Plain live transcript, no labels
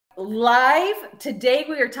live. Today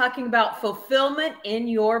we are talking about fulfillment in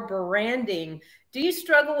your branding. Do you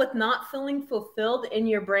struggle with not feeling fulfilled in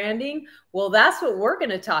your branding? Well, that's what we're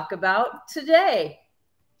going to talk about today.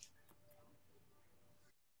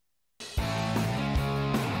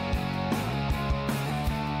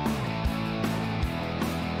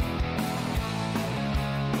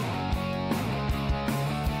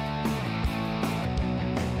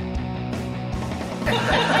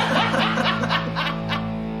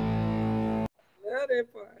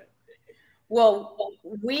 Well,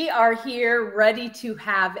 we are here ready to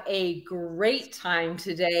have a great time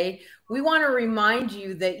today. We want to remind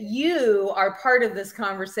you that you are part of this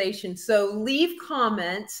conversation. So leave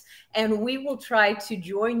comments and we will try to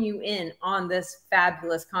join you in on this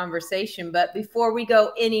fabulous conversation. But before we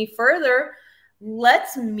go any further,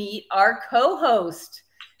 let's meet our co-host.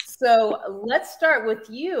 So let's start with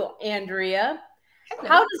you, Andrea.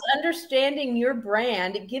 How does understanding your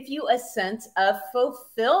brand give you a sense of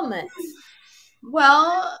fulfillment?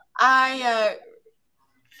 Well, I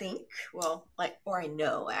think, or I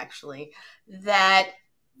know actually, that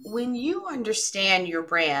when you understand your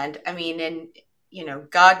brand, I mean, and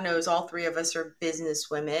God knows all three of us are business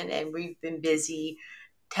women and we've been busy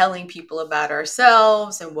telling people about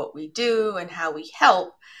ourselves and what we do and how we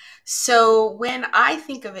help. So when I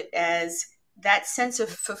think of it as that sense of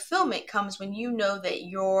fulfillment comes when you know that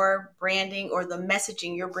your branding or the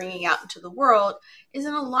messaging you're bringing out into the world is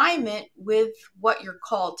in alignment with what you're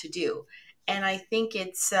called to do. And I think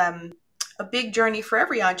it's a big journey for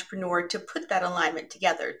every entrepreneur to put that alignment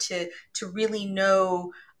together, to really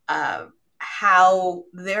know how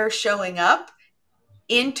they're showing up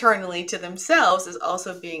internally to themselves is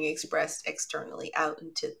also being expressed externally out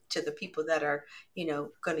into the people that are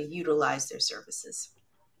going to utilize their services.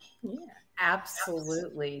 Yeah,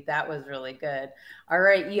 absolutely. That was really good. All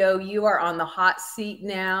right, Yo, you are on the hot seat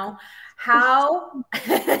now. How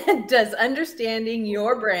does understanding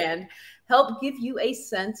your brand help give you a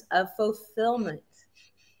sense of fulfillment?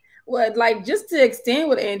 Well, like just to extend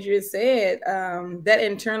what Andrea said, that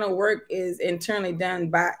internal work is internally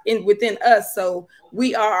done within us. So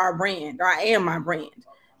we are our brand, or I am my brand.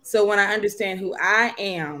 So when I understand who I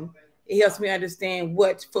am, it helps me understand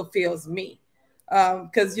what fulfills me.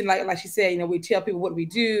 Because like she said, we tell people what we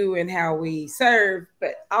do and how we serve,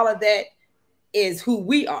 but all of that is who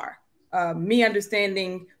we are. Me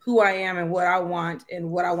understanding who I am and what I want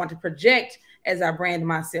to project as I brand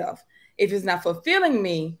myself. If it's not fulfilling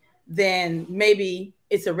me, then maybe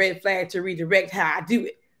it's a red flag to redirect how I do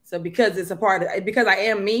it. So because because I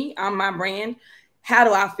am me, I'm my brand. How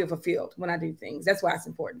do I feel fulfilled when I do things? That's why it's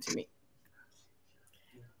important to me.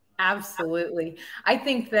 Absolutely. I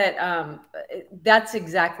think that that's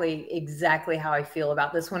exactly how I feel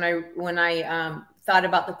about this. When I thought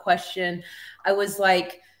about the question, I was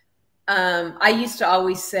like, I used to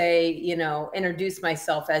always say, introduce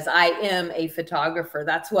myself as I am a photographer.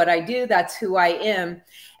 That's what I do. That's who I am.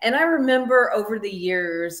 And I remember over the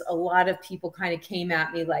years, a lot of people kind of came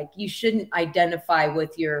at me like, you shouldn't identify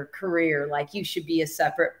with your career. Like you should be a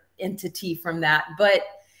separate entity from that. But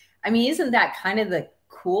I mean, isn't that kind of the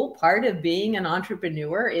cool part of being an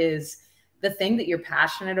entrepreneur is the thing that you're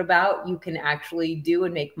passionate about, you can actually do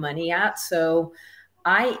and make money at. So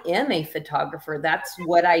I am a photographer. That's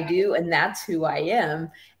what I do. And that's who I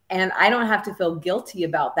am. And I don't have to feel guilty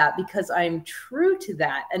about that because I'm true to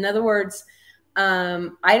that. In other words,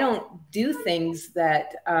 I don't do things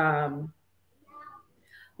that,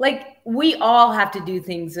 like we all have to do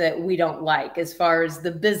things that we don't like as far as the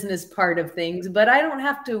business part of things, but I don't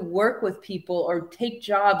have to work with people or take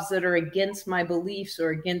jobs that are against my beliefs or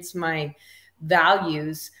against my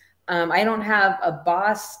values. I don't have a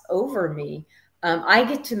boss over me. I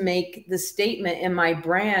get to make the statement in my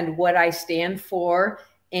brand, what I stand for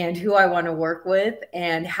and who I want to work with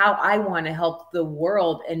and how I want to help the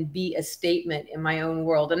world and be a statement in my own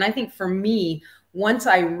world. And I think for me, once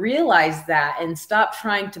I realized that and stopped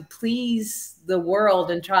trying to please the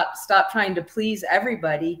world and stop trying to please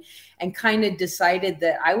everybody and kind of decided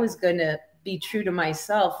that I was going to be true to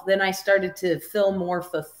myself, then I started to feel more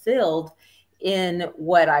fulfilled in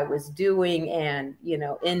what I was doing and,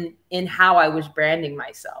 in how I was branding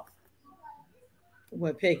myself.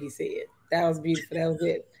 What Peggy said. That was beautiful. That was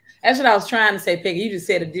it. That's what I was trying to say, Peggy. You just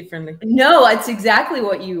said it differently. No, it's exactly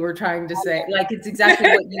what you were trying to say. Like, it's exactly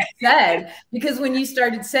what you said. Because when you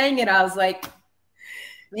started saying it, I was like,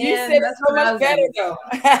 man, you said it so much better, though.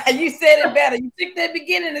 You said it better. You took that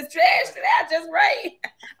beginning and trashed it out just right.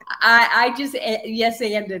 I just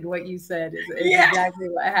yes-anded what you said is exactly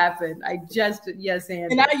what happened. I just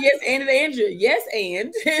yes-anded. And I yes-anded Andrea. Yes,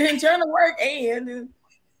 and internal work and.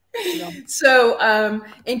 So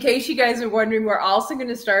in case you guys are wondering, we're also going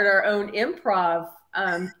to start our own improv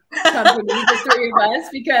company, the three of us,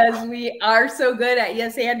 because we are so good at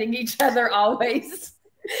yes-anding each other always.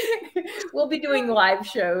 We'll be doing live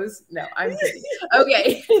shows. No, I'm kidding.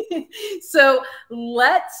 Okay. So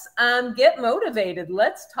let's get motivated.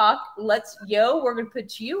 Let's talk. We're going to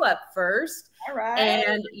put you up first. All right.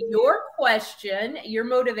 And your question, your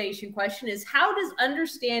motivation question is, how does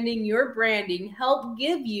understanding your branding help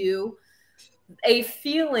give you a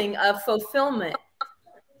feeling of fulfillment?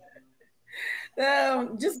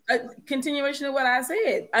 Just a continuation of what I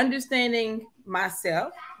said, understanding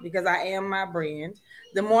myself, because I am my brand.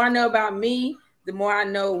 The more I know about me, the more I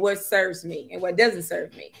know what serves me and what doesn't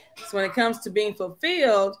serve me. So when it comes to being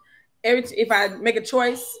fulfilled, if I make a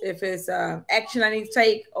choice, if it's action I need to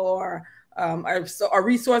take or a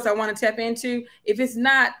resource I want to tap into, if it's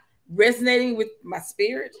not resonating with my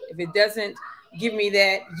spirit, if it doesn't give me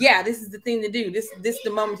that, yeah, this is the thing to do, this is the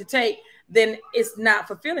moment to take, then it's not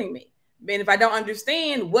fulfilling me. And if I don't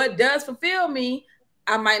understand what does fulfill me,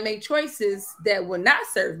 I might make choices that will not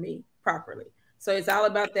serve me properly. So it's all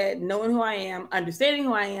about that, knowing who I am, understanding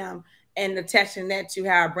who I am, and attaching that to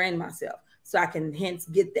how I brand myself, so I can hence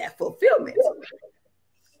get that fulfillment.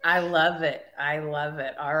 I love it. I love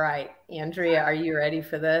it. All right, Andrea, are you ready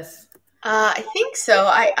for this? I think so.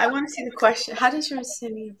 I want to see the question. How does your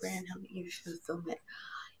understanding your brand help you fulfillment?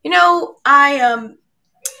 You know, I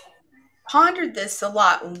pondered this a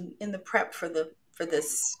lot in the prep for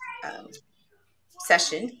this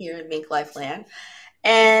session here in Make Life Land,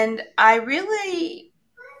 and I really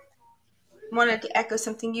wanted to echo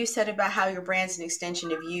something you said about how your brand's an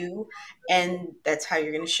extension of you, and that's how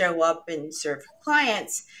you're going to show up and serve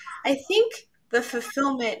clients. I think the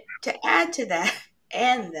fulfillment to add to that,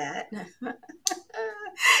 and that to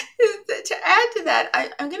add to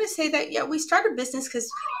that, I'm going to say that, yeah, we start a business because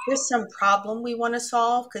there's some problem we want to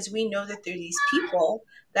solve, because we know that there are these people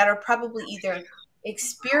that are probably either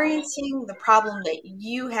experiencing the problem that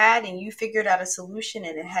you had and you figured out a solution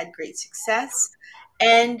and it had great success,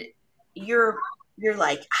 and you're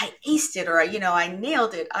like, I aced it, or I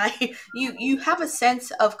nailed it. You have a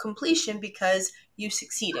sense of completion because you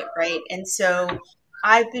succeeded, right? And so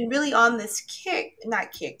I've been really on this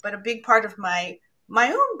not kick, but a big part of my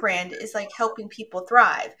own brand is like helping people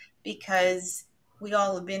thrive, because we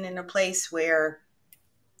all have been in a place where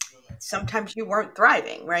sometimes you weren't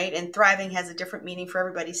thriving, right? And thriving has a different meaning for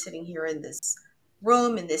everybody sitting here in this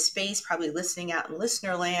room, in this space, probably listening out in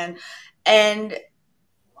listener land. And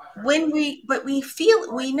we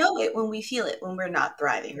know it when we feel it, when we're not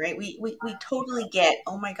thriving, right? We totally get,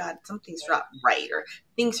 oh my God, something's not right, or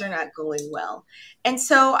things are not going well. And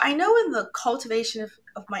so I know in the cultivation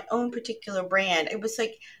of my own particular brand, it was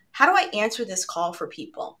like, how do I answer this call for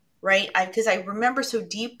people, right? Because I remember so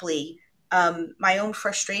deeply my own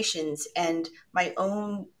frustrations and my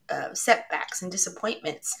own setbacks and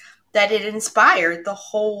disappointments, that it inspired the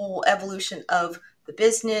whole evolution of the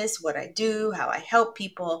business, what I do, how I help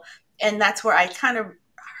people. And that's where I kind of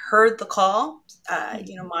heard the call.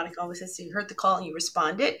 Monica always says, you heard the call and you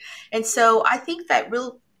responded. And so I think that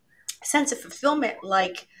real sense of fulfillment,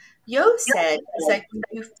 like Yo said, is like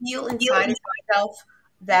you feel inside of yourself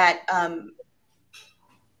that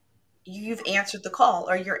you've answered the call,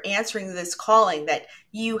 or you're answering this calling that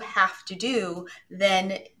you have to do,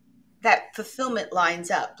 then that fulfillment lines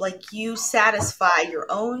up. Like you satisfy your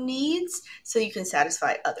own needs so you can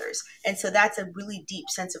satisfy others. And so that's a really deep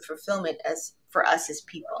sense of fulfillment for us as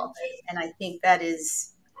people. And I think that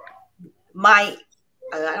is that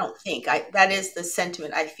is the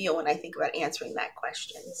sentiment I feel when I think about answering that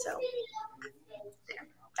question. So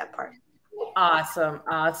that part. Awesome.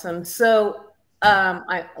 So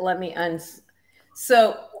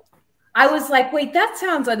so I was like, wait, that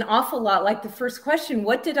sounds an awful lot like the first question.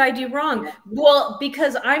 What did I do wrong? Well,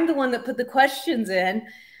 because I'm the one that put the questions in,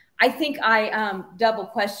 I think I double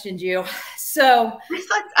questioned you. So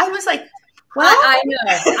I was like, well, I know.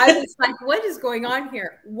 I was like, what is going on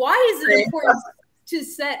here? Why is it important to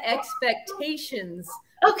set expectations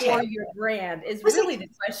for your brand? Is really the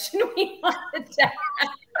question we wanted to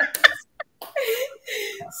ask.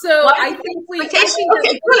 So I think we. Okay,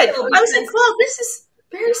 good. I was like, well, this is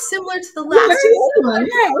very similar to the last one.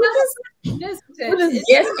 Yes,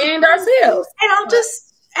 and ourselves. And I'll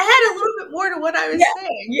just add a little bit more to what I was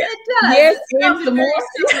saying. Yeah, it does. Yes, and some more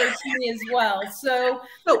similar to me as well. So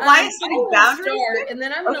why is setting boundaries? And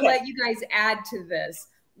then I'm going to let you guys add to this.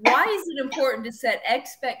 Why is it important to set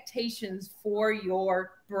expectations for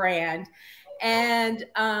your brand? And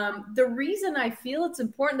the reason I feel it's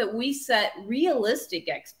important that we set realistic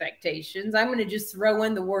expectations, I'm going to just throw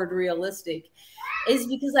in the word realistic, is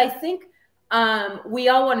because I think we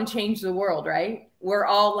all want to change the world, right? We're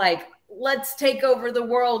all like, let's take over the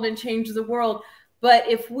world and change the world. But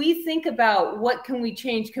if we think about what can we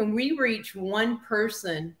change, can we reach one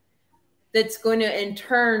person that's going to in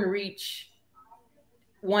turn reach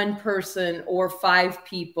one person or 5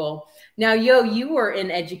 people? Now, you were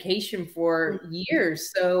in education for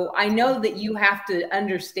years, so I know that you have to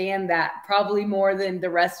understand that probably more than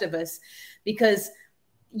the rest of us, because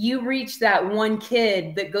you reach that one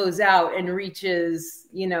kid that goes out and reaches,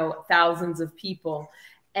 thousands of people.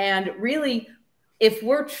 And really, if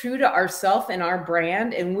we're true to ourselves and our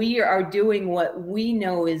brand, and we are doing what we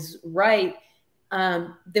know is right,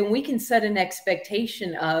 then we can set an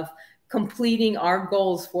expectation of completing our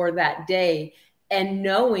goals for that day, and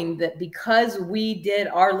knowing that because we did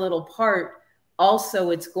our little part,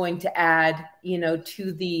 also it's going to add,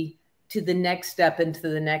 to the next step and to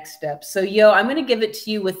the next step. So, I'm going to give it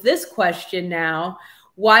to you with this question now.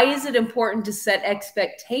 Why is it important to set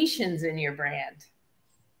expectations in your brand?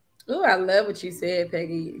 Oh, I love what you said,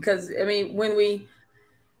 Peggy, because I mean, when we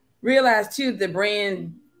realize too, the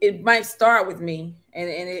brand, it might start with me and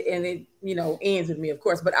it ends with me, of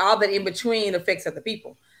course, but all that in between affects other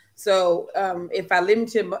people. So if I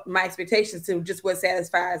limit my expectations to just what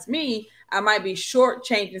satisfies me, I might be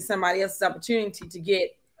shortchanging somebody else's opportunity to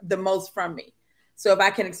get the most from me. So if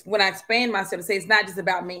I can, when I expand myself, say it's not just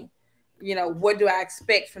about me, what do I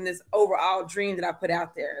expect from this overall dream that I put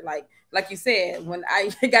out there? Like you said, when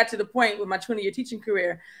I got to the point with my 20-year teaching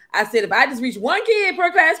career, I said, if I just reach one kid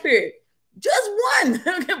per class period, just one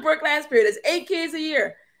per class period, there's 8 kids a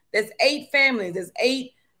year. There's 8 families. There's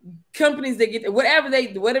 8 companies that get whatever they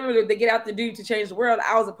get out to do to change the world.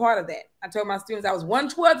 I was a part of that. I told my students I was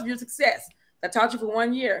 1/12 of your success. I taught you for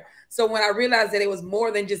 1 year. So when I realized that it was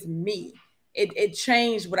more than just me, it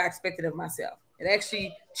changed what I expected of myself. It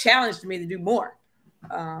actually challenged me to do more,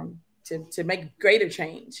 to make greater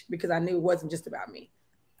change, because I knew it wasn't just about me.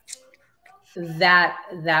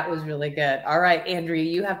 That was really good. All right, Andrea,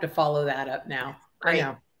 you have to follow that up now. Right. I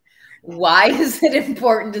know. Why is it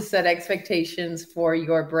important to set expectations for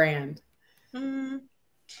your brand?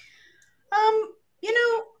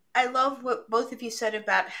 I love what both of you said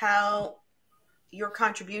about how your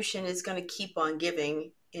contribution is going to keep on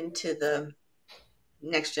giving into the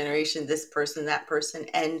next generation, this person, that person,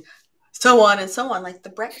 and so on and so on, like the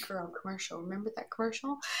Brett Girl commercial. Remember that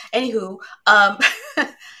commercial? Anywho,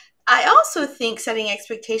 I also think setting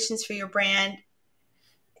expectations for your brand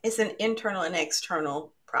is an internal and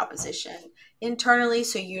external proposition. Internally,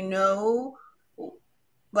 so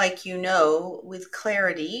with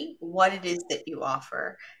clarity what it is that you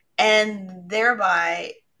offer, and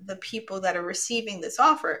thereby the people that are receiving this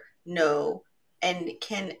offer know and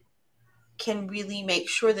can really make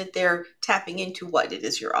sure that they're tapping into what it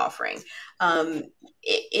is you're offering.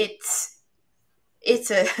 It's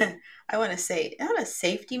a, I want to say, not a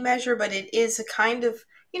safety measure, but it is a kind of,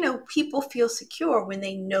 people feel secure when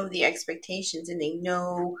they know the expectations and they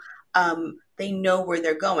know where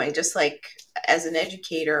they're going. Just like as an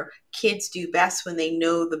educator, kids do best when they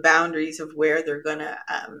know the boundaries of where they're going to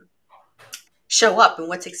show up and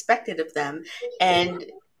what's expected of them. And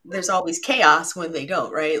there's always chaos when they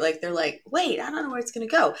don't, right? Like they're like, wait, I don't know where it's going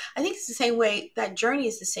to go. I think it's the same way. That journey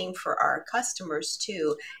is the same for our customers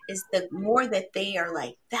too, is the more that they are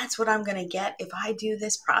like, that's what I'm going to get if I do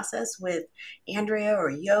this process with Andrea or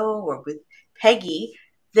Yo or with Peggy,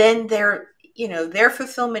 then their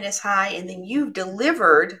fulfillment is high. And then you've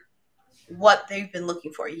delivered what they've been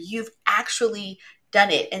looking for. You've actually done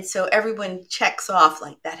it. And so everyone checks off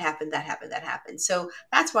like that happened, that happened, that happened. So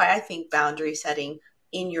that's why I think boundary setting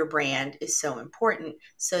in your brand is so important,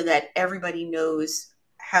 so that everybody knows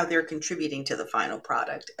how they're contributing to the final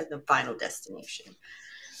product and the final destination.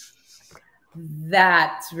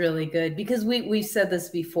 That's really good, because we've said this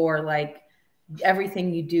before, like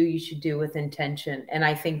everything you do, you should do with intention. And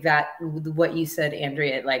I think that what you said,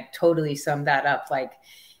 Andrea, like totally summed that up. Like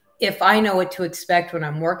if I know what to expect when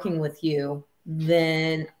I'm working with you,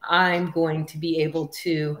 then I'm going to be able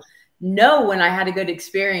to know when I had a good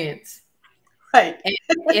experience. Right.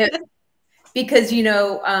 Because,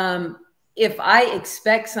 if I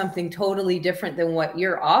expect something totally different than what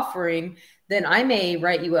you're offering, then I may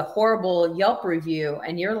write you a horrible Yelp review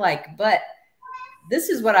and you're like, but this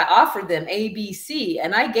is what I offered them, A, B, C,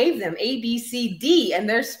 and I gave them A, B, C, D, and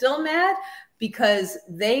they're still mad because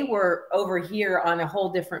they were over here on a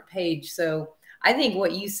whole different page. So I think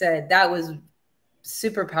what you said, that was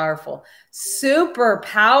super powerful. Super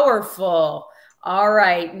powerful. All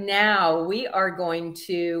right, now we are going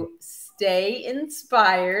to stay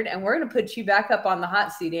inspired, and we're going to put you back up on the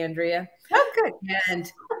hot seat, Andrea. Oh, good.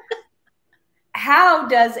 And how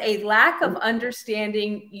does a lack of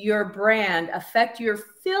understanding your brand affect your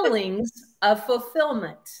feelings of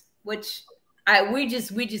fulfillment? Which we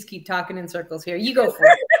just keep talking in circles here. You go for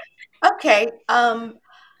it. Okay.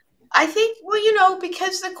 I think, well, you know,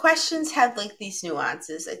 because the questions have like these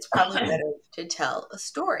nuances, it's probably better to tell a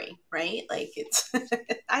story, right? Like it's,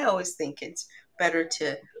 I always think it's better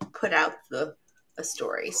to put out a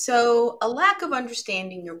story. So a lack of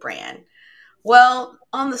understanding your brand. Well,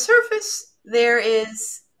 on the surface, there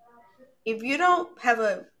is, if you don't have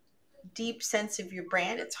a deep sense of your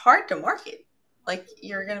brand, it's hard to market. Like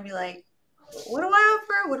you're going to be like, what do I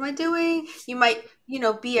offer? What am I doing? You might, you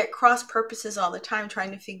know, be at cross purposes all the time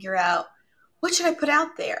trying to figure out what should I put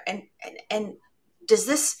out there, and does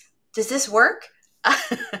this work?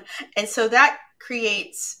 And so that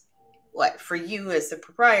creates what for you as the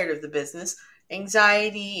proprietor of the business,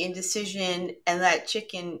 anxiety, indecision, and that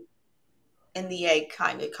chicken and the egg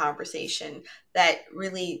kind of conversation that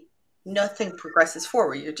really nothing progresses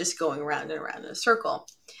forward. You're just going around and around in a circle.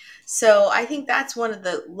 So I think that's one of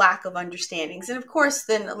the lack of understandings. And of course,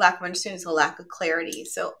 then a lack of understanding is a lack of clarity.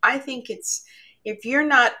 So I think it's, if you're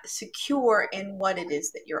not secure in what it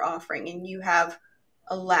is that you're offering and you have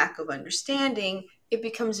a lack of understanding, it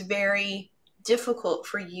becomes very difficult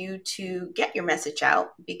for you to get your message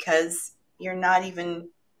out because you're not even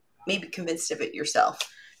maybe convinced of it yourself.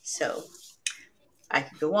 So I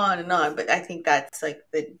could go on, but I think that's like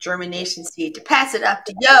the germination seed to pass it up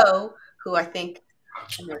to Yo, who I think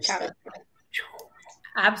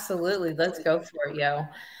Absolutely. Let's go for it, Yo.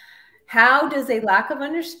 How does a lack of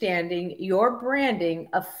understanding your branding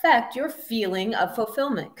affect your feeling of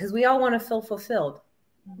fulfillment? Because we all want to feel fulfilled.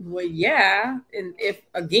 Well, yeah. And if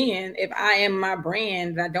I am my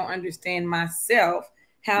brand, I don't understand myself,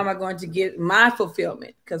 how am I going to get my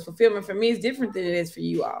fulfillment? Because fulfillment for me is different than it is for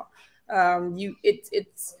you all. It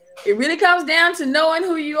really comes down to knowing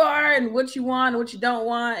who you are and what you want and what you don't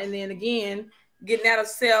want. And then again, getting out of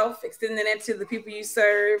self, extending that to the people you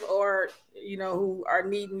serve or, you know, who are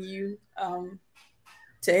needing you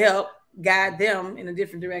to help guide them in a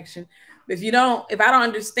different direction. But if I don't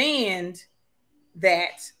understand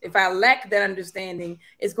that, if I lack that understanding,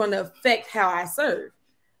 it's going to affect how I serve.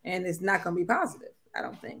 And it's not going to be positive. I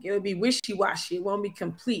don't think it'll be wishy-washy. It won't be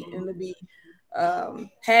complete. It'll be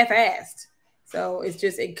half-assed. So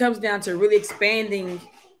it comes down to really expanding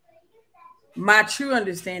my true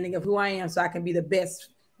understanding of who I am so I can be the best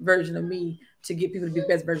version of me to get people to be the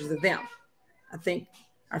best versions of them. I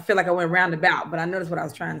feel like I went roundabout, but I noticed what I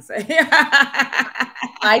was trying to say.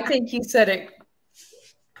 I think you said it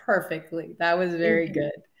perfectly. That was very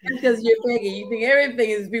good. Because you're Peggy, you think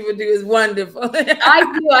everything people do is wonderful.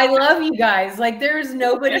 I do. I love you guys. Like there is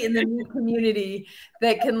nobody in the new community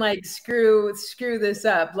that can like screw this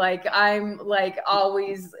up. Like I'm like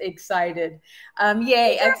always excited.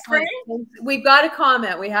 Yay! Excellent. We've got a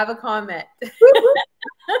comment. We have a comment.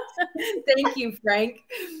 Thank you, Frank.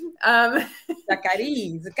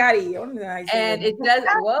 Zakari. And it does.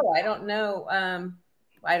 Whoa! I don't know.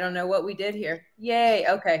 I don't know what we did here. Yay!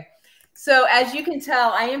 Okay. So as you can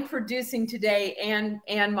tell, I am producing today and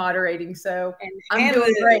moderating. So I'm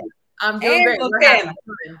doing great. I'm doing great. We're having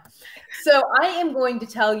fun. So I am going to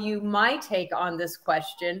tell you my take on this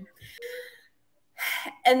question.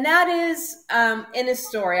 And that is in a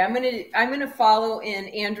story. I'm gonna follow in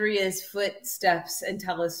Andrea's footsteps and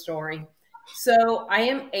tell a story. So I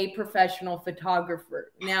am a professional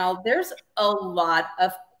photographer. Now there's a lot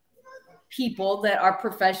of people that are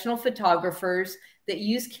professional photographers that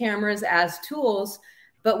use cameras as tools,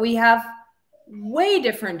 but we have way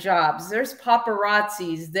different jobs. There's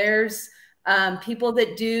paparazzis, there's people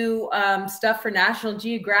that do stuff for National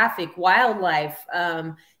Geographic, wildlife,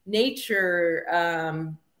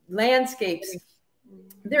 nature, landscapes.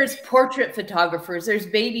 There's portrait photographers, there's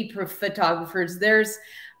baby photographers, there's,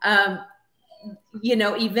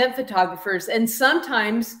 event photographers. And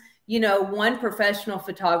sometimes, one professional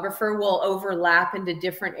photographer will overlap into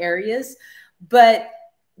different areas, but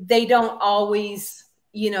they don't always,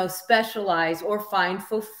 specialize or find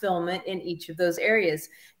fulfillment in each of those areas.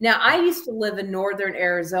 Now, I used to live in northern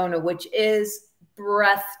Arizona, which is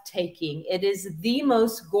breathtaking. It is the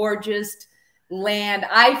most gorgeous land,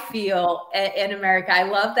 I feel, in America. I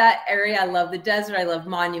love that area. I love the desert. I love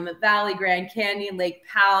Monument Valley, Grand Canyon, Lake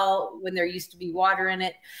Powell, when there used to be water in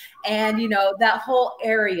it. And, that whole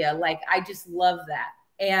area, like, I just love that.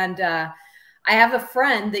 And I have a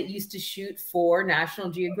friend that used to shoot for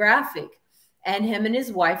National Geographic. and him and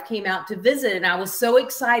his wife came out to visit. And I was so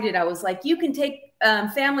excited. I was like, you can take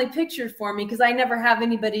family pictures for me, because I never have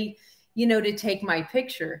anybody, you know, to take my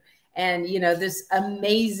picture. And, you know, this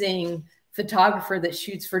amazing photographer that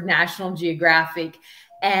shoots for National Geographic.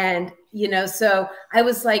 And, you know, so I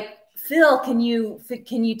was like, Phil, can you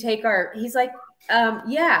take our, he's like,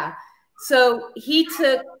 yeah. So he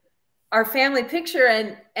took our family picture,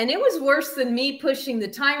 and it was worse than me pushing the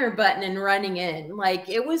timer button and running in. Like,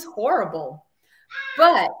 it was horrible.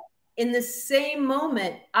 But in the same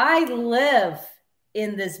moment, I live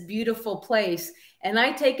in this beautiful place, and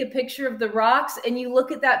I take a picture of the rocks, and you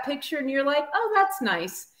look at that picture and you're like, oh, that's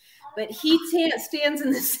nice. But he stands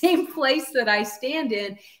in the same place that I stand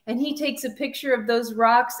in, and he takes a picture of those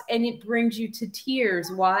rocks, and it brings you to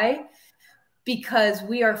tears. Why? Because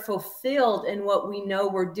we are fulfilled in what we know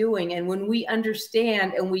we're doing. And when we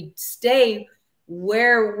understand and we stay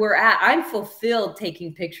where we're at, I'm fulfilled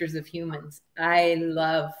taking pictures of humans. I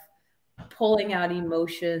love pulling out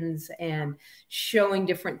emotions and showing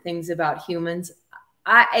different things about humans.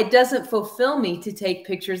 It doesn't fulfill me to take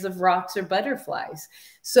pictures of rocks or butterflies.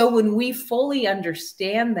 So when we fully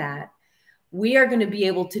understand that, we are going to be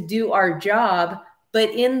able to do our job,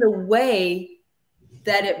 but in the way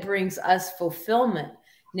that it brings us fulfillment.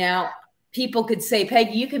 Now, people could say,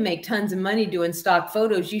 Peggy, you can make tons of money doing stock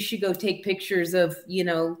photos. You should go take pictures of, you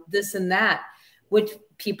know, this and that, which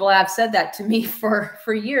people have said that to me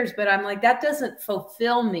for years. But I'm like, that doesn't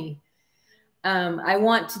fulfill me. I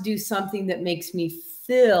want to do something that makes me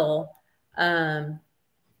feel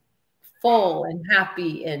full and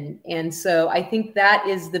happy. And so I think that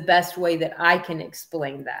is the best way that I can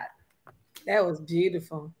explain that. That was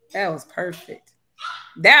beautiful. That was perfect.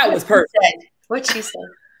 That was perfect. What she said.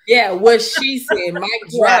 Yeah, what she said. Mic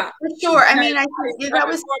drop. For sure. I mean, I that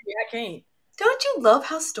was. I can't. Don't you love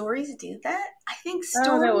how stories do that? I think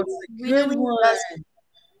stories really does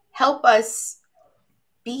help us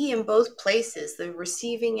be in both places, the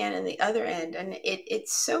receiving end and the other end, and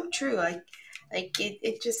it's so true. Like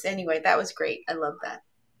it just, anyway. That was great. I love that.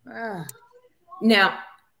 Now,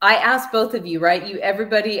 I asked both of you, right?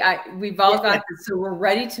 Everybody, we've all got this, so we're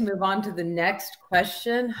ready to move on to the next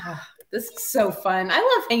question. This is so fun. I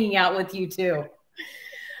love hanging out with you too.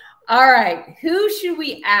 All right, who should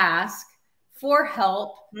we ask for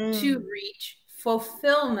help to reach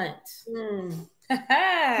fulfillment?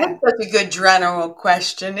 That's such a good general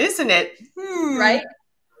question, isn't it? Right?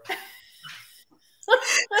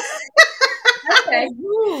 Okay. I'm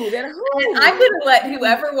going to let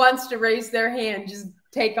whoever wants to raise their hand just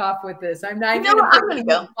take off with this. I'm not. I'm going to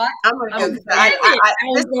go. I'm going to go.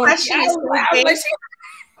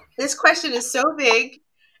 This question is so big,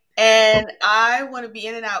 and I want to be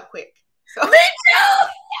in and out quick. So. Me too. I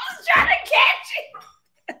was trying to catch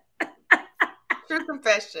it. True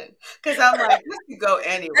confession, because I'm like, this could go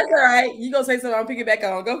anywhere. That's all right. You gonna say something? I'll pick it back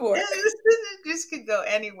on. Go for it. This could go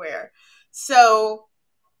anywhere. So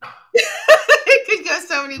it could go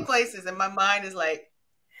so many places, and my mind is like,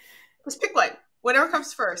 let's pick one. Whatever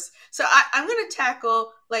comes first. So I'm going to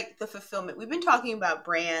tackle like the fulfillment. We've been talking about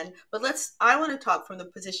brand, but I want to talk from the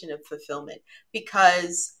position of fulfillment,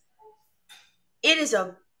 because it is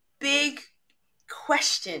a big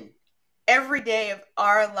question every day of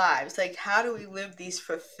our lives. Like, how do we live these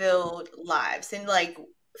fulfilled lives? And like,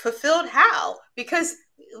 fulfilled how? Because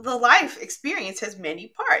the life experience has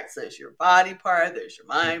many parts. There's your body part, there's your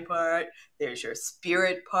mind part, there's your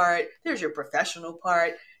spirit part, there's your professional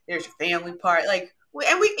part, there's your family part. Like,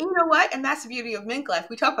 you know what? And that's the beauty of Mink Life.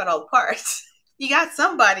 We talk about all the parts. You got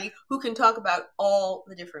somebody who can talk about all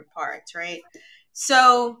the different parts, right?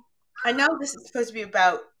 So I know this is supposed to be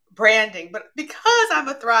about branding, but because I'm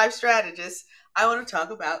a Thrive strategist, I want to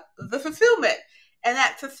talk about the fulfillment, and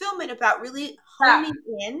that fulfillment about really honing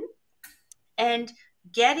in and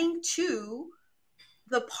getting to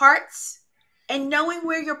the parts and knowing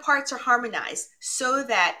where your parts are harmonized, so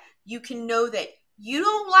that you can know that you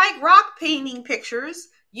don't like rock painting pictures,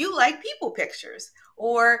 you like people pictures,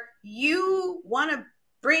 or you want to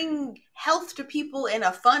bring health to people in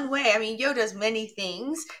a fun way. I mean, Yo does many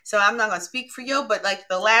things, so I'm not going to speak for Yo, but like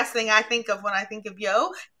the last thing I think of when I think of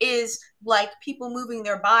Yo is like people moving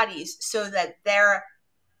their bodies so that their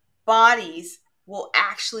bodies will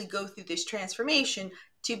actually go through this transformation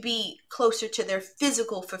to be closer to their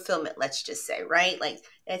physical fulfillment, let's just say, right? Like,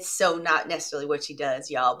 that's so not necessarily what she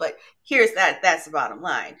does, y'all, but that's the bottom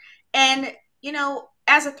line. And, you know,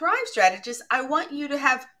 as a Thrive strategist, I want you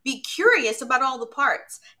to be curious about all the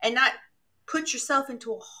parts and not put yourself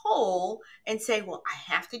into a hole and say, well,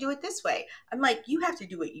 I have to do it this way. I'm like, you have to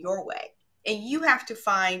do it your way. And you have to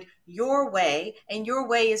find your way, and your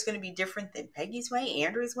way is going to be different than Peggy's way,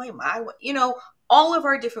 Andrea's way, my way, you know, all of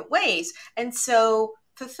our different ways. And so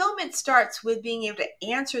fulfillment starts with being able to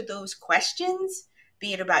answer those questions,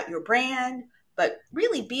 be it about your brand, but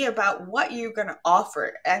really be about what you're going to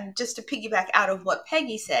offer. And just to piggyback out of what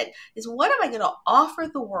Peggy said, is what am I going to offer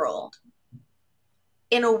the world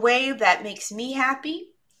in a way that makes me happy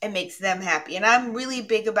and makes them happy? And I'm really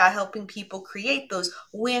big about helping people create those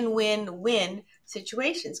win-win-win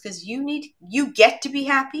situations, because you get to be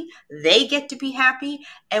happy, they get to be happy.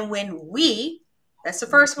 And that's the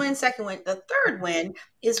first win. Second win, the third win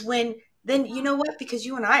is when, then you know what, because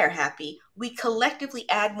you and I are happy, we collectively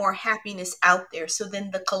add more happiness out there. So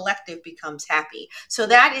then the collective becomes happy. So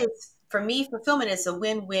that is, for me, fulfillment is a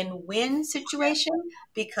win-win-win situation,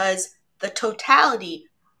 because the totality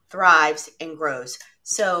thrives and grows.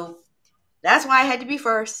 So that's why I had to be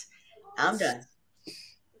first. I'm done.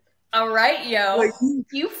 All right, yo.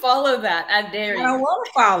 You follow that. I dare you. I don't want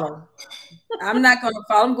to follow. I'm not going to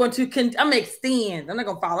follow. I'm going to extend. I'm not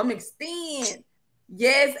going to follow. I'm extend.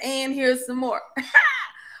 Yes, and here's some more.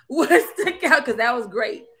 What stuck out, because that was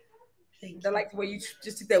great. I like the way you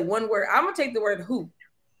just took that one word. I'm going to take the word who.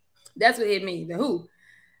 That's what hit me, the who.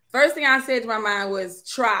 First thing I said to my mind was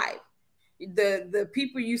tribe. The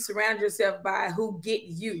people you surround yourself by who get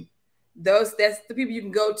you. That's the people you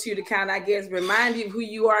can go to kind of, I guess, remind you who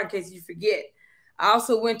you are in case you forget. I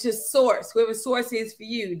also went to source, whoever source is for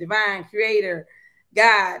you, divine, creator,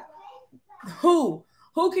 God. Who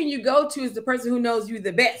can you go to is the person who knows you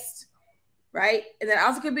the best, right? And that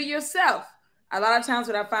also could be yourself. A lot of times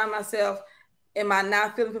when I find myself, am I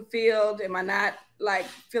not feeling fulfilled? Am I not like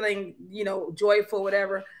feeling, joyful,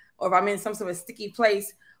 whatever? Or if I'm in some sort of sticky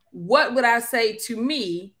place, what would I say to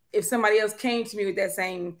me if somebody else came to me with that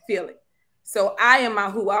same feeling? So I am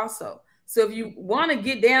my who also. So if you want to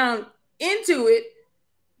get down into it,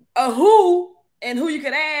 a who and who you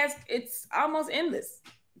could ask, it's almost endless.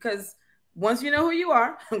 Because once you know who you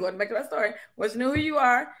are, I'm going back to that story. Once you know who you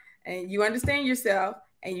are and you understand yourself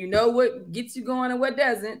and you know what gets you going and what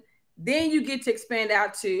doesn't, then you get to expand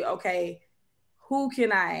out to, okay, who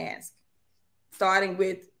can I ask? Starting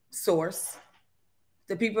with source,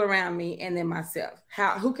 the people around me, and then myself.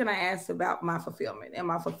 Who can I ask about my fulfillment?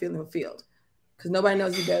 Am I fulfilled? Because nobody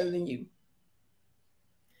knows you better than you.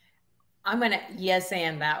 I'm gonna yes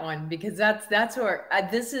and that one, because that's where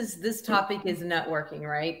this topic is networking,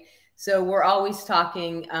 right? So we're always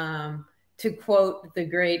talking, to quote the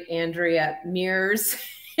great Andrea, mirrors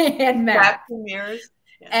and maps. And mirrors.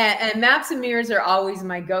 Yeah. And maps and mirrors are always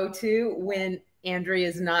my go-to when Andrea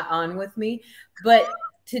is not on with me. But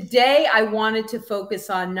today I wanted to focus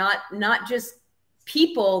on not just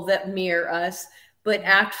people that mirror us, but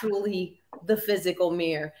actually the physical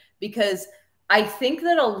mirror, because I think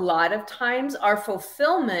that a lot of times our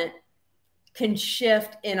fulfillment can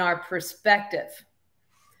shift in our perspective.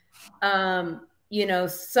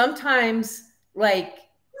 Sometimes like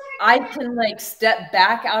I can like step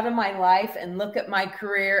back out of my life and look at my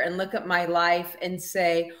career and look at my life and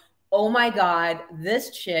say, oh my God,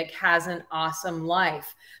 this chick has an awesome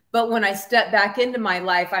life. But when I step back into my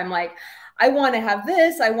life, I'm like, I want to have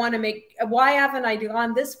this. Why haven't I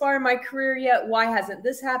gone this far in my career yet? Why hasn't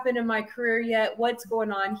this happened in my career yet? What's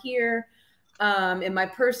going on here in my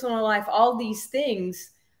personal life? All these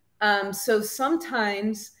things. So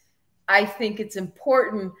sometimes I think it's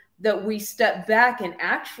important that we step back and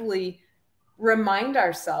actually remind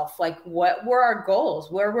ourselves, like, what were our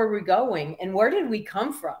goals? Where were we going? And where did we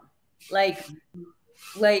come from? Like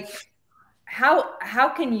how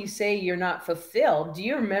can you say you're not fulfilled? Do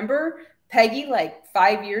you remember Peggy like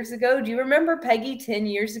 5 years ago? Do you remember Peggy 10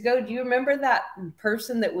 years ago? Do you remember that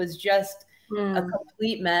person that was just a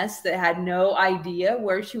complete mess, that had no idea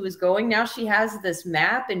where she was going? Now she has this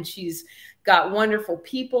map and she's got wonderful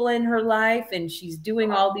people in her life and she's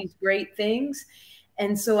doing all these great things.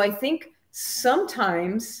 And so I think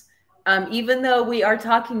sometimes, even though we are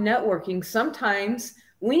talking networking, sometimes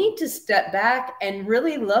we need to step back and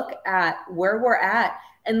really look at where we're at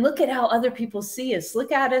and look at how other people see us.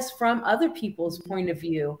 Look at us from other people's point of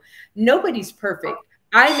view. Nobody's perfect.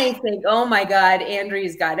 I may think, oh my God,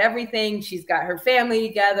 Andrea's got everything. She's got her family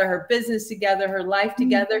together, her business together, her life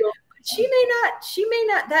together. But she may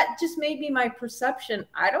not, that just may be my perception.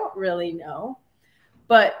 I don't really know.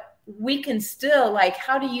 But we can still, like,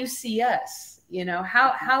 how do you see us?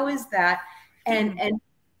 How is that? And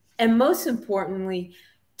most importantly,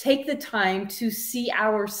 take the time to see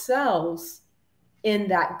ourselves in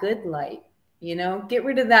that good light. You know, get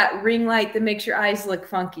rid of that ring light that makes your eyes look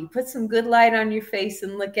funky. Put some good light on your face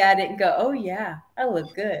and look at it and go, oh yeah, I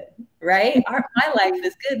look good, right? My life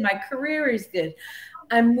is good. My career is good.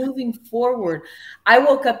 I'm moving forward. I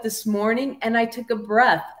woke up this morning and I took a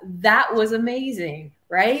breath. That was amazing,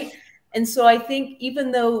 right? And so I think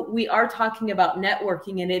even though we are talking about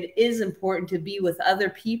networking and it is important to be with other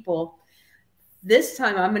people, this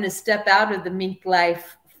time I'm going to step out of the Mink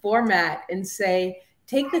Life format and say,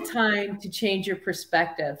 take the time to change your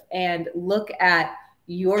perspective and look at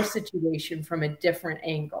your situation from a different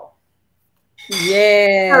angle.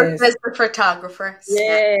 Yes. As the photographer.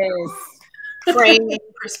 Yes. Framing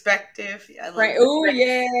perspective. I love it. Oh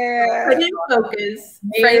yeah. Put in focus.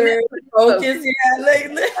 Frame It, focus. Yeah.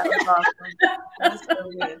 That was awesome. That was so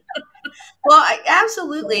good. Well,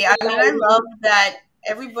 absolutely. I mean, I love that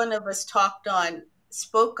every one of us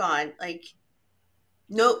spoke on, like,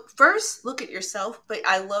 no, first look at yourself, but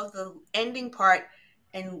I love the ending part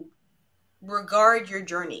and regard your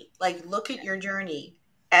journey. Like, look at your journey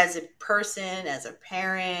as a person, as a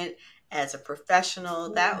parent, as a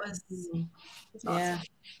professional. That was awesome. Yeah.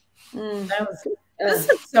 that was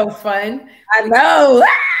so fun. I know.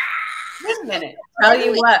 Wait a minute. Tell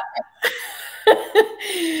you what.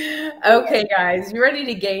 Okay, guys, you ready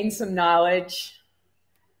to gain some knowledge?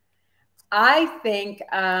 I think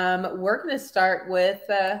we're going to start with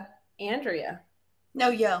Andrea. No,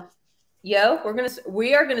 Yo. Yo,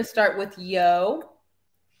 we are gonna start with Yo.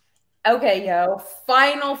 Okay, Yo.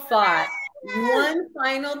 Final thought. One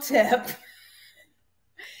final tip.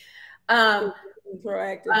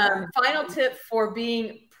 Proactive. Final tip for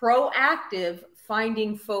being proactive,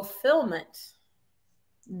 finding fulfillment.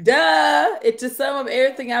 Duh. It to sum up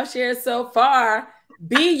everything I've shared so far.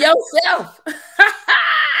 Be yourself.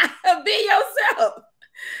 Be yourself.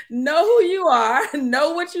 Know who you are.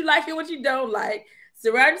 Know what you like and what you don't like.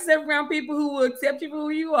 Surround yourself around people who will accept you for who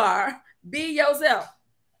you are. Be yourself.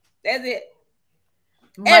 That's it.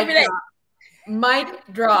 Every day. Mic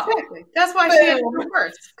drop. Exactly. That's why she had to go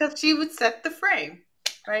first, because she would set the frame,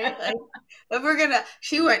 right? Like, if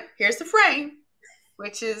she went, here's the frame,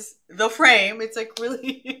 which is the frame. It's like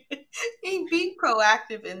really being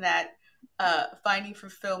proactive in that. Finding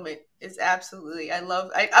fulfillment is absolutely. I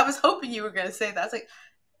was hoping you were going to say that. I was like,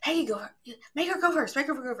 hey, make her go first. Make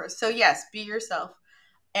her go first. So yes, be yourself.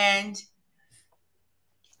 And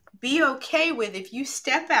be okay with if you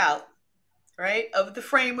step out, right, of the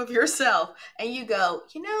frame of yourself and you go,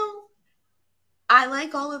 I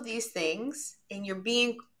like all of these things, and you're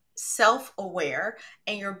being self-aware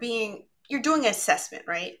and you're doing an assessment,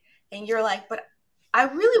 right? And you're like, but I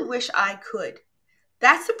really wish I could.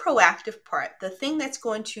 That's the proactive part. The thing that's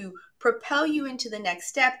going to propel you into the next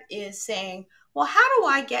step is saying, well, how do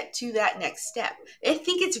I get to that next step? I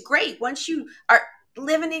think it's great once you are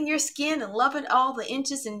living in your skin and loving all the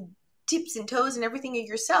inches and tips and toes and everything of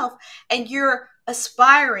yourself, and you're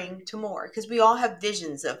aspiring to more, because we all have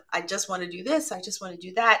visions of, I just want to do this, I just want to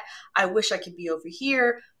do that, I wish I could be over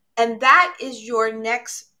here. And that is your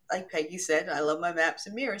next, like Peggy said, I love my maps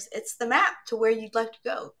and mirrors. It's the map to where you'd like to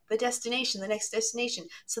go, the destination, the next destination.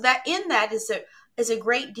 So that in that is a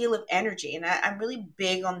great deal of energy. And I'm really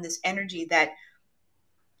big on this energy that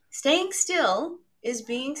staying still is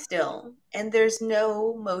being still, and there's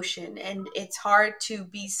no motion, and it's hard to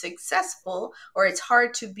be successful, or it's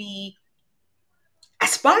hard to be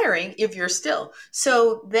aspiring if you're still.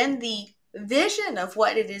 So then the vision of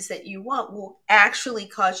what it is that you want will actually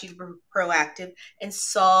cause you to be proactive and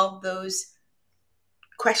solve those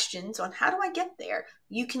questions on how do I get there.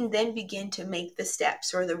 You can then begin to make the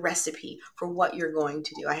steps or the recipe for what you're going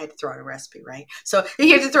to do. I had to throw in a recipe, right? So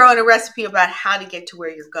you have to throw in a recipe about how to get to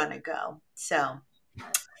where you're going to go. So,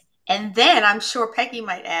 and then I'm sure Peggy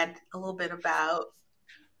might add a little bit about.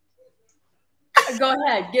 Go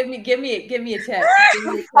ahead. Give me a tip. Give me a tip.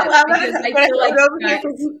 Because I feel like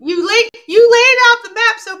you laid out the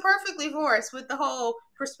map so perfectly for us with the whole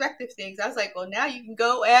perspective things. I was like, well, now you can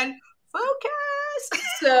go and focus.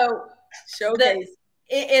 So showcase.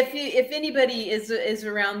 If anybody is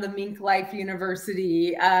around the Mink Life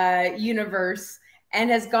University universe and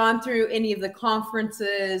has gone through any of the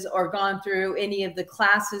conferences or gone through any of the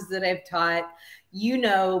classes that I've taught,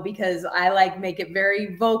 because I make it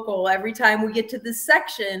very vocal every time we get to this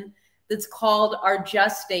section that's called our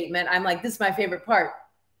just statement. I'm like, this is my favorite part.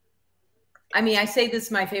 I mean, I say this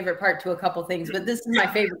is my favorite part to a couple things, but this is my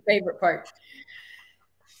favorite part.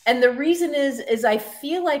 And the reason is I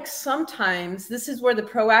feel like sometimes this is where the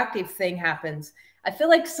proactive thing happens. I feel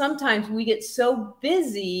like sometimes we get so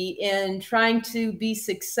busy in trying to be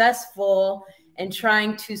successful and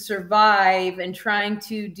trying to survive and trying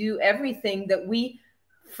to do everything that we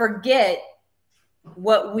forget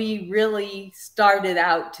what we really started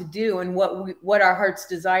out to do and what our heart's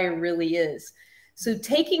desire really is. So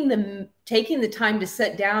taking the time to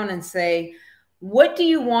sit down and say, what do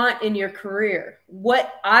you want in your career?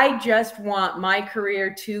 I just want my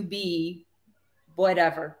career to be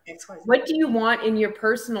whatever. What do you want in your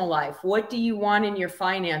personal life? What do you want in your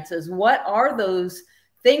finances? What are those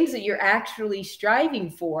things that you're actually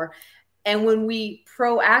striving for? And when we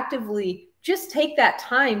proactively just take that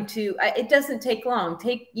time to, it doesn't take long,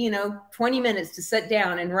 take, 20 minutes to sit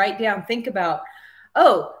down and write down, think about,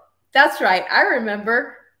 oh, that's right, I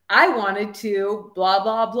remember I wanted to blah,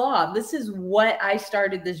 blah, blah. This is what I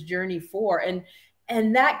started this journey for.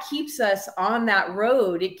 And that keeps us on that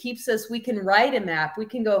road. It keeps us, we can write a map. We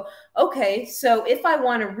can go, okay, so if I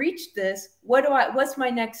want to reach this, what's my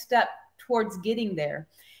next step towards getting there?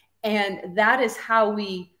 And that is how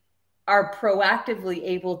we are proactively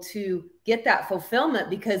able to get that fulfillment,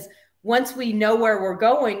 because once we know where we're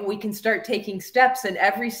going, we can start taking steps, and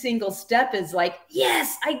every single step is like,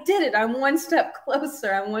 yes, I did it. I'm one step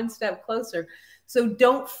closer. I'm one step closer. So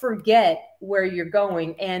don't forget where you're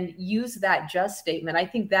going and use that just statement. I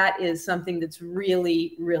think that is something that's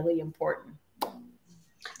really, really important.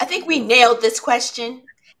 I think we nailed this question.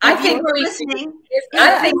 I think we're listening.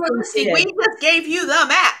 We just gave you the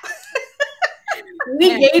map.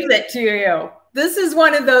 We gave it to you. This is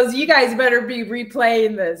one of those, you guys better be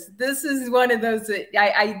replaying this. This is one of those that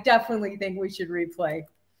I definitely think we should replay.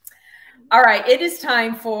 All right, it is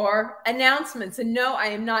time for announcements. And no, I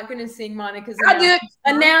am not going to sing Monica's announcements.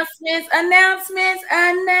 Announcements.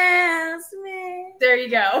 There you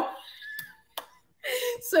go.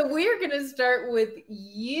 So we're going to start with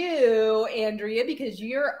you, Andrea, because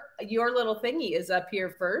your little thingy is up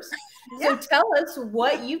here first. Yeah. So tell us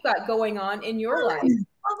what you've got going on in your life.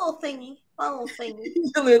 My little thingy.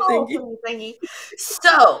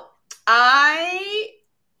 So I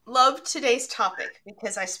love today's topic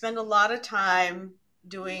because I spend a lot of time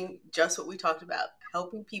doing just what we talked about,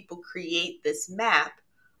 helping people create this map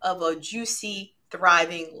of a juicy,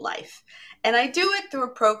 thriving life. And I do it through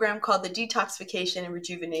a program called the Detoxification and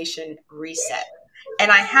Rejuvenation Reset. And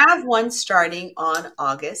I have one starting on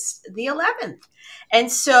August the 11th.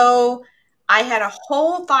 And so I had a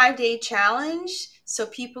whole 5-day challenge so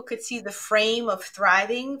people could see the frame of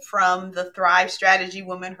thriving from the Thrive Strategy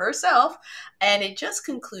woman herself. And it just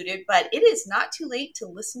concluded, but it is not too late to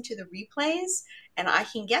listen to the replays. And I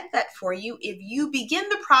can get that for you if you begin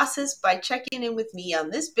the process by checking in with me on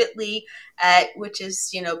this bit.ly, which is,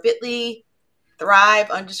 bit.ly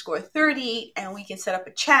thrive_30, and we can set up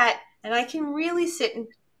a chat and I can really sit and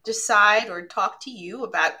decide or talk to you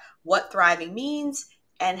about what thriving means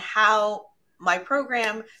and how my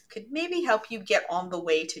program could maybe help you get on the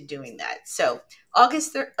way to doing that. So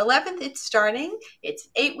August 11th, it's starting. It's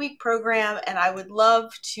an 8-week program, and I would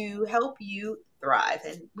love to help you thrive.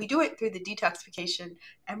 And we do it through the Detoxification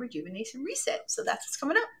and Rejuvenation Reset. So that's what's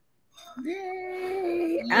coming up.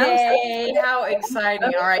 Yay. Yay. How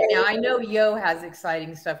exciting. All right. Now, I know Yo has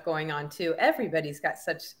exciting stuff going on, too. Everybody's got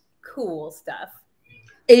such cool stuff.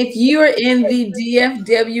 If you're in the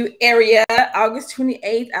DFW area, August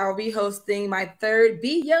 28th, I'll be hosting my third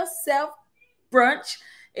Be Yourself brunch.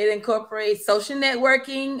 It incorporates social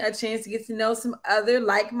networking, a chance to get to know some other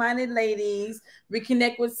like-minded ladies,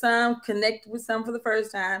 reconnect with some, connect with some for the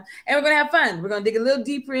first time, and we're going to have fun. We're going to dig a little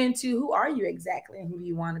deeper into who are you exactly and who do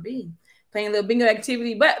you want to be. Playing a little bingo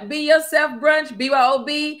activity, but Be Yourself brunch,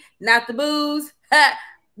 BYOB, not the booze,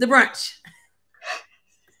 the brunch.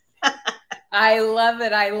 I love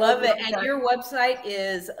it. I love it. And your website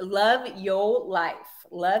is Love Your Life.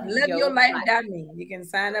 LoveYourLife.me. You can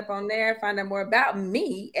sign up on there, find out more about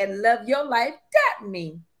me at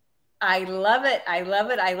LoveYourLife.me. I love it. I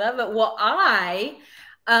love it. I love it. Well, I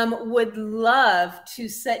would love to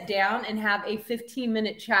sit down and have a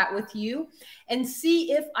 15-minute chat with you and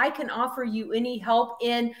see if I can offer you any help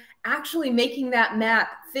in actually making that map,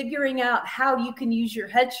 figuring out how you can use your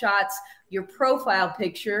headshots, your profile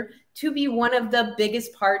picture to be one of the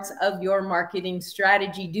biggest parts of your marketing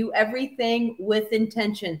strategy. Do everything with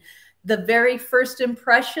intention. The very first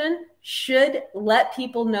impression should let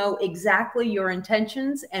people know exactly your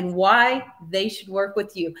intentions and why they should work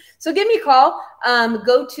with you. So give me a call.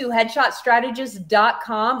 Go to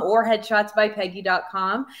headshotstrategist.com or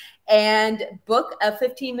headshotsbypeggy.com and book a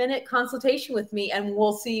 15-minute consultation with me, and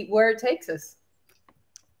we'll see where it takes us.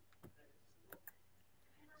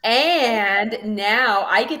 And now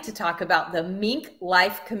I get to talk about the Mink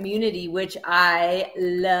Life community, which I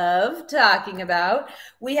love talking about.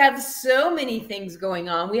 We have so many things going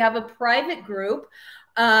on. We have a private group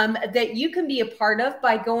that you can be a part of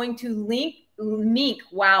by going to Mink.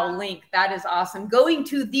 Wow, link. That is awesome. Going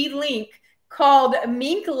to the link called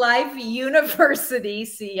Mink Life University.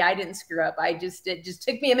 See, I didn't screw up. It just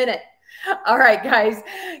took me a minute. All right, guys,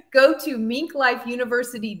 go to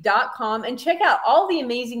minklifeuniversity.com and check out all the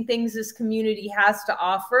amazing things this community has to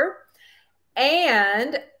offer.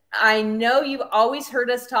 And I know you've always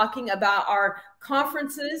heard us talking about our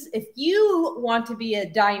conferences. If you want to be a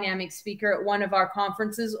dynamic speaker at one of our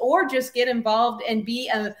conferences or just get involved and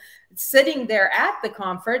be sitting there at the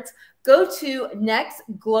conference, go to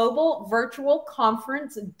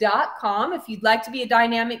nextglobalvirtualconference.com. If you'd like to be a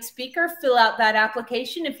dynamic speaker, fill out that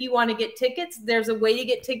application. If you want to get tickets, there's a way to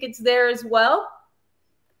get tickets there as well.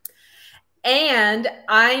 And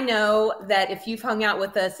I know that if you've hung out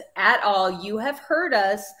with us at all, you have heard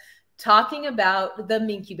us talking about the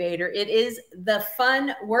Minkubator. It is the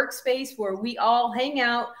fun workspace where we all hang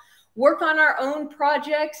out, work on our own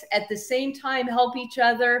projects, at the same time help each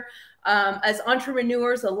other. As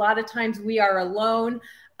entrepreneurs, a lot of times we are alone.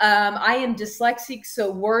 I am dyslexic, so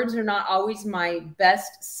words are not always my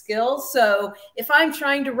best skill. So if I'm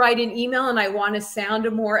trying to write an email and I want to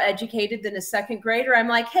sound more educated than a second grader, I'm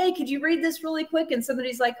like, hey, could you read this really quick? And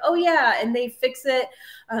somebody's like, oh yeah, and they fix it.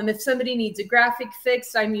 If somebody needs a graphic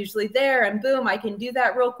fixed, I'm usually there, and boom, I can do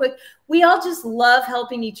that real quick. We all just love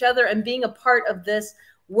helping each other and being a part of this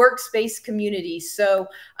workspace community. So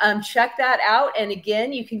check that out. And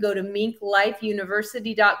again, you can go to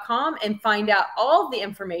minklifeuniversity.com and find out all the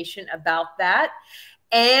information about that.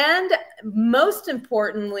 And most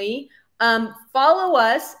importantly, follow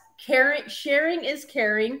us. Sharing is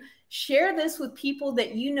caring. Share this with people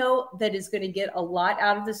that you know that is going to get a lot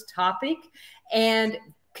out of this topic, and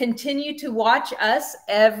continue to watch us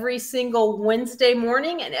every single Wednesday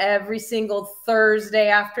morning and every single Thursday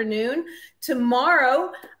afternoon.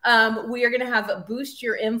 Tomorrow, we are going to have a Boost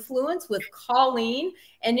Your Influence with Colleen,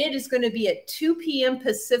 and it is going to be at 2 p.m.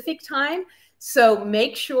 Pacific time. So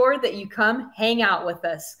make sure that you come hang out with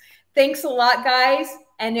us. Thanks a lot, guys.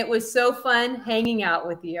 And it was so fun hanging out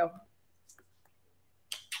with you.